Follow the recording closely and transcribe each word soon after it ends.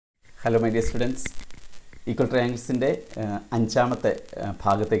Hello my dear students, equal ട്രയാങ്കിൾസിൻ്റെ അഞ്ചാമത്തെ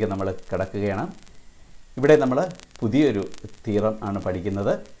ഭാഗത്തേക്ക് നമ്മൾ കടക്കുകയാണ്. ഇവിടെ നമ്മൾ പുതിയൊരു തിയറം ആണ്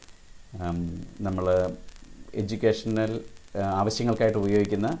പഠിക്കുന്നത്. നമ്മൾ എഡ്യൂക്കേഷണൽ ആവശ്യങ്ങൾക്കായിട്ട്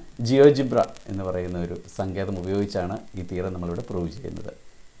ഉപയോഗിക്കുന്ന ജിയോജിബ്ര എന്ന് പറയുന്ന ഒരു സങ്കേതം ഉപയോഗിച്ചാണ് ഈ തിയറം നമ്മളിവിടെ പ്രൂവ് ചെയ്യുന്നത്.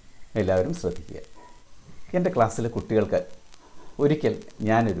 എല്ലാവരും ശ്രദ്ധിക്കുക. എൻ്റെ ക്ലാസ്സിലെ കുട്ടികൾക്ക് ഒരിക്കൽ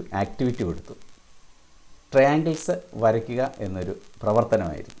ഞാനൊരു ആക്ടിവിറ്റി കൊടുത്തു. ട്രയാങ്കിൾസ് വരയ്ക്കുക എന്നൊരു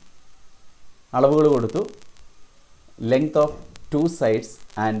പ്രവർത്തനമായിരുന്നു. അളവുകൾ കൊടുത്തു. Length of 2 sides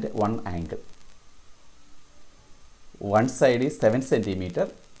and 1 angle. One side is 7 centimeter,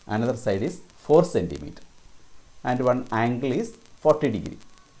 another side is 4 centimeter, and one angle is 40 degree.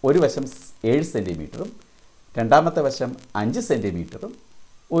 ഒരു വശം 7 സെൻറ്റിമീറ്ററും രണ്ടാമത്തെ വശം 5 സെൻറ്റിമീറ്ററും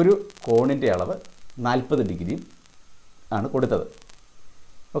ഒരു കോണിൻ്റെ അളവ് 40 ഡിഗ്രിയും ആണ് കൊടുത്തത്.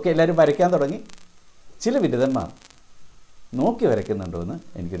 ഓക്കെ, എല്ലാവരും വരയ്ക്കാൻ തുടങ്ങി. ചില വിരുദ്ധന്മാർ നോക്കി വരയ്ക്കുന്നുണ്ടോ എന്ന്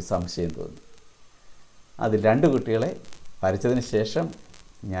എനിക്കൊരു സംശയം തോന്നി. അത് 2 കുട്ടികളെ വരച്ചതിന് ശേഷം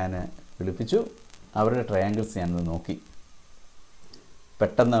ഞാൻ വിളിപ്പിച്ചു. അവരുടെ ട്രയാങ്കിൾസ് ഞാനൊന്ന് നോക്കി.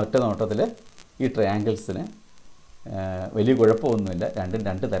 പെട്ടെന്ന് ഒറ്റ നോട്ടത്തിൽ ഈ ട്രയാങ്കിൾസിന് വലിയ കുഴപ്പമൊന്നുമില്ല. രണ്ടും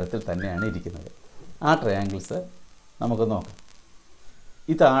 2 തരത്തിൽ തന്നെയാണ് ഇരിക്കുന്നത്. ആ ട്രയാങ്കിൾസ് നമുക്ക് നോക്കാം.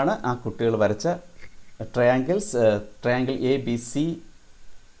 ഇതാണ് ആ കുട്ടികൾ വരച്ച triangles. Triangle ABC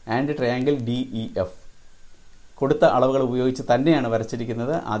and triangle DEF കൊടുത്ത അളവുകൾ ഉപയോഗിച്ച് തന്നെയാണ്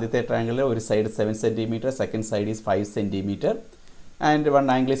വരച്ചിരിക്കുന്നത്. ആദ്യത്തെ ട്രയാങ്കിളിൽ ഒരു side 7 centimetre, second side is 5 centimetre, and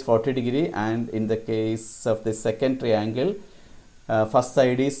one angle is 40 degree. And in the case of the second triangle, first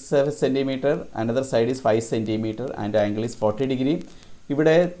side is 7 centimetre, another side is 5 centimetre, and angle is 40 degree.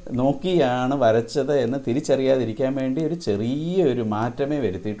 ഇവിടെ നോക്കിയാണ് വരച്ചത് എന്ന് തിരിച്ചറിയാതിരിക്കാൻ വേണ്ടി ഒരു ചെറിയൊരു മാറ്റമേ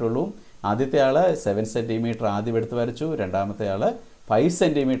വരുത്തിയിട്ടുള്ളൂ. ആദ്യത്തെ ആൾ 7 centimetre ആദ്യം എടുത്ത് വരച്ചു, രണ്ടാമത്തെ ആൾ 5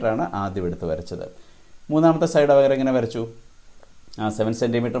 സെൻറ്റിമീറ്ററാണ് ആദ്യം എടുത്ത് വരച്ചത്. മൂന്നാമത്തെ സൈഡ് അവർ എങ്ങനെ വരച്ചു? 7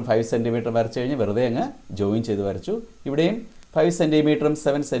 സെൻറ്റിമീറ്ററും 5 സെൻറ്റിമീറ്ററും വരച്ചു കഴിഞ്ഞ് വെറുതെ അങ്ങ് ജോയിൻ ചെയ്ത് വരച്ചു. ഇവിടെയും 5 സെൻറ്റിമീറ്ററും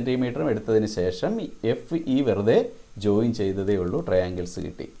 7 സെൻറ്റിമീറ്ററും എടുത്തതിന് ശേഷം FE വെറുതെ ജോയിൻ ചെയ്തതേ ഉള്ളൂ. ട്രയാങ്കിൾസ്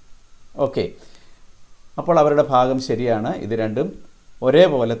കിട്ടി. ഓക്കെ, അപ്പോൾ അവരുടെ ഭാഗം ശരിയാണ്. ഇത് രണ്ടും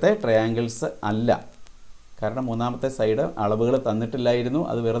ഒരേപോലത്തെ ട്രയാങ്കിൾസ് അല്ല. കാരണം മൂന്നാമത്തെ സൈഡ് അളവുകൾ തന്നിട്ടില്ലായിരുന്നു.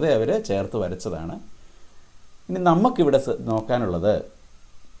 അത് വെറുതെ അവർ ചേർത്ത് വരച്ചതാണ്. ഇനി നമുക്കിവിടെ നോക്കാനുള്ളത്,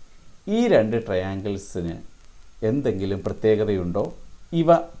 ഈ 2 ട്രയാങ്കിൾസിന് എന്തെങ്കിലും പ്രത്യേകതയുണ്ടോ? ഇവ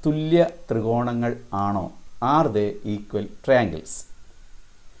തുല്യ ത്രികോണങ്ങൾ ആണോ? Are they equal triangles?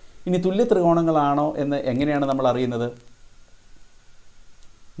 ഇനി തുല്യ ത്രികോണങ്ങളാണോ എന്ന് എങ്ങനെയാണ് നമ്മൾ അറിയുന്നത്?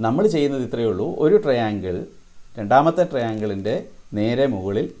 നമ്മൾ ചെയ്യുന്നത് ഇത്രയേ ഉള്ളൂ. ഒരു ട്രയാങ്കിൾ രണ്ടാമത്തെ ട്രയാങ്കിളിൻ്റെ നേരെ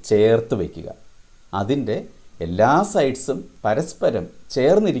മുകളിൽ ചേർത്ത് വയ്ക്കുക. അതിൻ്റെ എല്ലാ സൈഡ്സും പരസ്പരം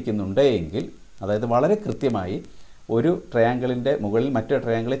ചേർന്നിരിക്കുന്നുണ്ട് എങ്കിൽ, അതായത് വളരെ കൃത്യമായി ഒരു ട്രയാങ്കിളിൻ്റെ മുകളിൽ മറ്റൊരു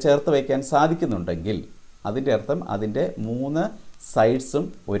ട്രയാങ്കിളെ ചേർത്ത് വയ്ക്കാൻ സാധിക്കുന്നുണ്ടെങ്കിൽ അതിൻ്റെ അർത്ഥം അതിൻ്റെ 3 സൈഡ്സും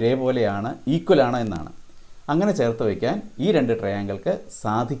ഒരേപോലെയാണ്, ഈക്വലാണ് എന്നാണ്. അങ്ങനെ ചേർത്ത് വയ്ക്കാൻ ഈ 2 ട്രയാങ്കിൾക്ക്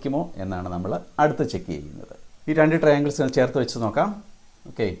സാധിക്കുമോ എന്നാണ് നമ്മൾ അടുത്ത് ചെക്ക് ചെയ്യുന്നത്. ഈ 2 ട്രയാങ്കിൾസ് ചേർത്ത് വെച്ച് നോക്കാം.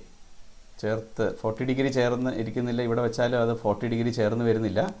 ഓക്കെ, ചേർത്ത് 40 ഡിഗ്രി ചേർന്ന് ഇരിക്കുന്നില്ല. ഇവിടെ വെച്ചാലും അത് 40 ഡിഗ്രി ചേർന്ന്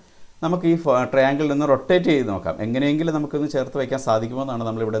വരുന്നില്ല. നമുക്ക് ഈ ട്രയാങ്കിളിൽ നിന്ന് റൊട്ടേറ്റ് ചെയ്ത് നോക്കാം. എങ്ങനെയെങ്കിലും നമുക്കൊന്ന് ചേർത്ത് വയ്ക്കാൻ സാധിക്കുമോ എന്നാണ്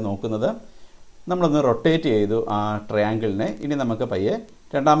നമ്മളിവിടെ നോക്കുന്നത്. നമ്മളൊന്ന് റൊട്ടേറ്റ് ചെയ്തു ആ ട്രയാങ്കിളിനെ. ഇനി നമുക്ക് പയ്യെ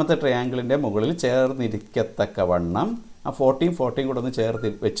രണ്ടാമത്തെ ട്രയാങ്കിളിൻ്റെ മുകളിൽ ചേർന്നിരിക്കത്തക്കവണ്ണം ആ 40 കൂടെ ഒന്ന് ചേർത്ത്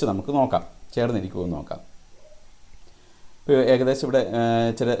വെച്ച് നമുക്ക് നോക്കാം, ചേർന്നിരിക്കുമെന്ന് നോക്കാം. ഇപ്പോൾ ഏകദേശം ഇവിടെ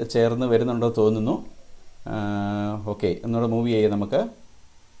ചേർന്ന് വരുന്നുണ്ടോ തോന്നുന്നു. ഓക്കെ, ഒന്നുകൂടെ മൂവ് ചെയ്യാം നമുക്ക്.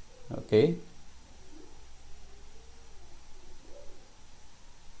 Okay,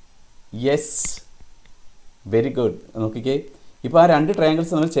 yes, very good. നോക്കിക്കേ, ഇപ്പോൾ ആ 2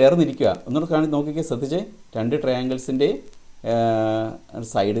 ട്രയാങ്കിൾസ് നമ്മൾ ചേർന്നിരിക്കുക. ഒന്നുകൂടെ നോക്കിക്കേ, ശ്രദ്ധിച്ചേ. 2 ട്രയാങ്കിൾസിൻ്റെ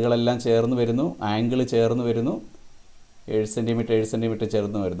സൈഡുകളെല്ലാം ചേർന്ന് വരുന്നു, ആംഗിൾ ചേർന്ന് വരുന്നു. 7 സെൻറ്റിമീറ്റർ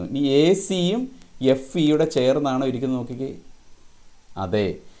ചേർന്ന് വരുന്നു. ഇനി ACയും FEയുടെ ചേർന്നാണോ ഇരിക്കുന്നത്? നോക്കിക്കേ, അതെ.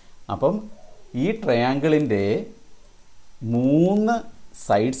 അപ്പം ഈ ട്രയാങ്കിളിൻ്റെ 3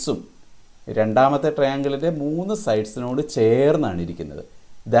 സൈഡ്സും രണ്ടാമത്തെ ട്രയാങ്കിളിൻ്റെ 3 സൈഡ്സിനോട് ചേർന്നാണ് ഇരിക്കുന്നത്.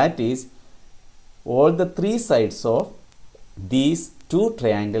 That is all the 3 sides of these 2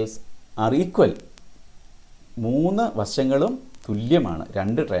 triangles are equal. 3 വശങ്ങളും തുല്യമാണ്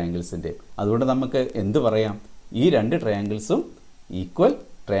 2 ട്രയാങ്കിൾസിൻ്റെ. അതുകൊണ്ട് നമുക്ക് എന്ത് പറയാം? ഈ 2 ട്രയാങ്കിൾസും ഈക്വൽ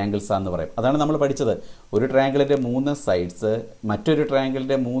ട്രയാങ്കിൾസ് ആണെന്ന് പറയാം. അതാണ് നമ്മൾ പഠിച്ചത്. ഒരു ട്രയാങ്കിളിൻ്റെ 3 സൈഡ്സ് മറ്റൊരു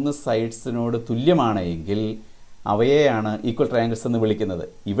ട്രയാങ്കിളിൻ്റെ 3 സൈഡ്സിനോട് തുല്യമാണ് എങ്കിൽ അവയെയാണ് ഈക്വൽ ട്രയാങ്കിൾസ് എന്ന് വിളിക്കുന്നത്.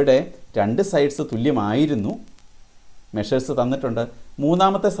 ഇവിടെ 2 സൈഡ്സ് തുല്യമായിരുന്നു, മെഷേഴ്സ് തന്നിട്ടുണ്ട്.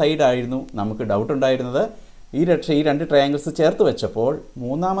 മൂന്നാമത്തെ സൈഡായിരുന്നു നമുക്ക് ഡൗട്ട് ഉണ്ടായിരുന്നത്. ഈ 2 ട്രയാങ്കിൾസ് ചേർത്ത് വെച്ചപ്പോൾ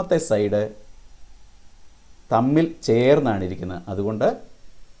മൂന്നാമത്തെ സൈഡ് തമ്മിൽ ചേർന്നാണ് ഇരിക്കുന്നത്. അതുകൊണ്ട്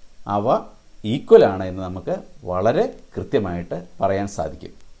അവ ഈക്വൽ ആണ് എന്ന് നമുക്ക് വളരെ കൃത്യമായിട്ട് പറയാൻ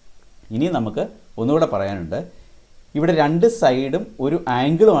സാധിക്കും. ഇനി നമുക്ക് ഒന്നുകൂടെ പറയാനുണ്ട്. ഇവിടെ രണ്ട് സൈഡും ഒരു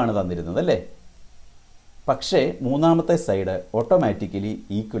ആംഗിളുമാണ് തന്നിരുന്നത് അല്ലേ? പക്ഷേ മൂന്നാമത്തെ സൈഡ് ഓട്ടോമാറ്റിക്കലി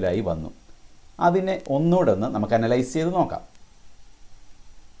ഈക്വലായി വന്നു. അതിനെ ഒന്നുകൂടെ ഒന്ന് നമുക്ക് അനലൈസ് ചെയ്ത് നോക്കാം.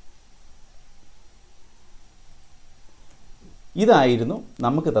 ഇതായിരുന്നു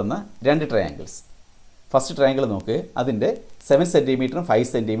നമുക്ക് തന്ന രണ്ട് ട്രയാങ്കിൾസ്. ഫസ്റ്റ് ട്രയാങ്കിൾ നോക്ക്, അതിൻ്റെ 7 സെൻറ്റിമീറ്ററും 5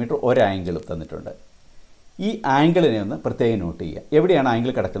 സെൻറ്റിമീറ്ററും ഒരു ആംഗിളും തന്നിട്ടുണ്ട്. ഈ ആംഗിളിനെ ഒന്ന് പ്രത്യേകം നോട്ട് ചെയ്യുക. എവിടെയാണ്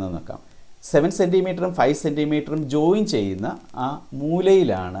ആംഗിൾ കിടക്കുന്നത് നോക്കാം. 7 സെൻറ്റിമീറ്ററും 5 സെൻറ്റിമീറ്ററും ജോയിൻ ചെയ്യുന്ന ആ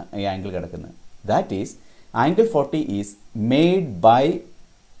മൂലയിലാണ് ഈ ആംഗിൾ കിടക്കുന്നത്. That is angle 40 is made by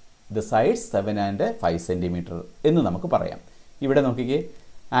the sides 7 and 5 centimetre എന്ന് നമുക്ക് പറയാം. ഇവിടെ നോക്കിക്കേ,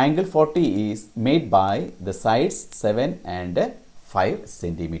 angle 40 is made by the sides 7 and 5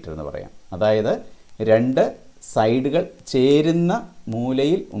 centimetre എന്ന് പറയാം. അതായത് രണ്ട് സൈഡുകൾ ചേരുന്ന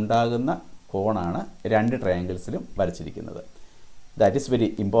മൂലയിൽ ഉണ്ടാകുന്ന കോണാണ് രണ്ട് ട്രയാങ്കിൾസിലും വരച്ചിരിക്കുന്നത്. That is very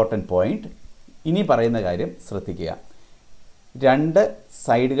important point. ഇനി പറയുന്ന കാര്യം ശ്രദ്ധിക്കുക. രണ്ട്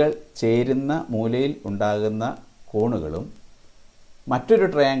സൈഡുകൾ ചേരുന്ന മൂലയിൽ ഉണ്ടാകുന്ന കോണുകളും മറ്റൊരു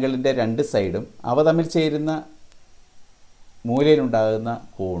ട്രയാങ്കിളിൻ്റെ രണ്ട് സൈഡും അവ തമ്മിൽ ചേരുന്ന മൂലയിലുണ്ടാകുന്ന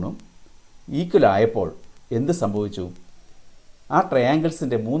കോണും ഈക്വൽ ആയപ്പോൾ എന്ത് സംഭവിച്ചു? ആ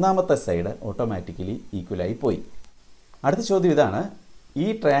ട്രയാങ്കിൾസിൻ്റെ മൂന്നാമത്തെ സൈഡ് ഓട്ടോമാറ്റിക്കലി ഈക്വലായി പോയി. അടുത്ത ചോദ്യം ഇതാണ്. ഈ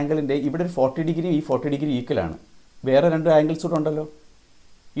ട്രയാങ്കിളിൻ്റെ ഇവിടെ ഒരു 40 ഡിഗ്രിയും ഈ 40 ഡിഗ്രി ഈക്വലാണ്. വേറെ രണ്ട് ആംഗിൾസ് കൂടെ ഉണ്ടല്ലോ.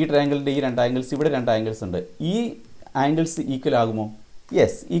 ഈ ട്രയാങ്കിളിൻ്റെ ഈ രണ്ട് ആംഗിൾസ്, ഇവിടെ രണ്ട് ആംഗിൾസ് ഉണ്ട്. ഈ ആംഗിൾസ് ഈക്വൽ ആകുമോ?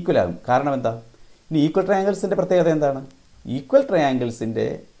 യെസ്, ഈക്വൽ ആകും. കാരണം എന്താ? ഇനി ഈക്വൽ ട്രയാങ്കിൾസിൻ്റെ പ്രത്യേകത എന്താണ്? ഈക്വൽ ട്രയാങ്കിൾസിൻ്റെ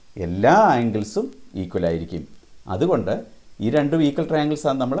എല്ലാ ആംഗിൾസും ഈക്വൽ ആയിരിക്കും. അതുകൊണ്ട് ഈ രണ്ടും ഈക്വൽ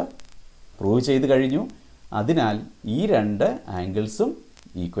ട്രയാങ്കിൾസാണ് നമ്മൾ പ്രൂവ് ചെയ്ത് കഴിഞ്ഞു. അതിനാൽ ഈ രണ്ട് ആംഗിൾസും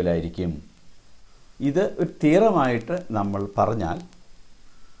ഈക്വൽ ആയിരിക്കും. ഇത് ഒരു തിയറമായിട്ട് നമ്മൾ പറഞ്ഞാൽ,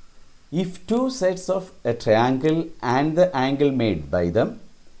 if two sides of a triangle and the angle made by them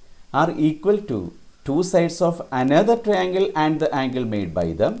are equal to two sides of another triangle and the angle made by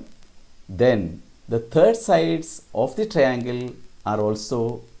them, then the third sides of the triangle are also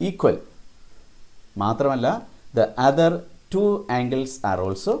equal. മാത്രമല്ല, the other two angles are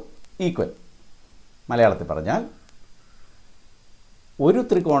also equal. മലയാളത്തിൽ പറഞ്ഞാൽ, ഒരു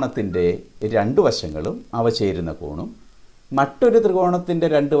ത്രികോണത്തിൻ്റെ രണ്ട് വശങ്ങളും അവ ചേരുന്ന കോണും മറ്റൊരു ത്രികോണത്തിൻ്റെ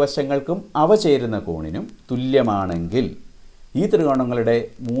രണ്ട് വശങ്ങൾക്കും അവ ചേരുന്ന കോണിനും തുല്യമാണെങ്കിൽ ഈ ത്രികോണങ്ങളുടെ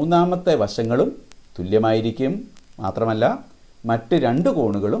മൂന്നാമത്തെ വശങ്ങളും തുല്യമായിരിക്കും. മാത്രമല്ല, മറ്റ് രണ്ട്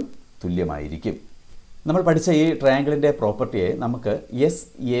കോണുകളും തുല്യമായിരിക്കും. നമ്മൾ പഠിച്ച ഈ ട്രയാങ്കിളിൻ്റെ പ്രോപ്പർട്ടിയെ നമുക്ക്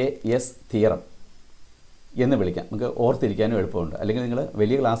SAS തിയറം എന്ന് വിളിക്കാം. നമുക്ക് ഓർത്തിരിക്കാനും എളുപ്പമുണ്ട്. അല്ലെങ്കിൽ നിങ്ങൾ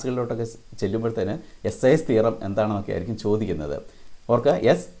വലിയ ക്ലാസ്സുകളിലോട്ടൊക്കെ ചെല്ലുമ്പോഴത്തേന് SAS തിയറം എന്താണെന്നൊക്കെ ആയിരിക്കും ചോദിക്കുന്നത്. ഓർക്കുക,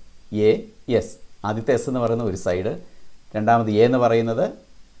 SAS. ആദ്യത്തെ S എന്ന് പറയുന്ന ഒരു സൈഡ്, രണ്ടാമത് A എന്ന് പറയുന്നത്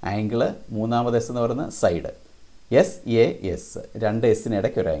ആംഗിള്, മൂന്നാമത് S എന്ന് പറയുന്നത് സൈഡ്. SAS, രണ്ട് എസ്സിന്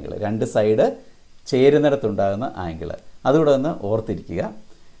ഇടയ്ക്ക് ഒരു ആംഗിൾ, രണ്ട് സൈഡ് ചേരുന്നിടത്തുണ്ടാകുന്ന ആംഗിള്. അതുകൂടെ ഒന്ന് ഓർത്തിരിക്കുക.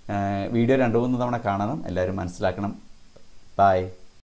 വീഡിയോ 2-3 തവണ കാണണം, എല്ലാവരും മനസ്സിലാക്കണം. ബൈ.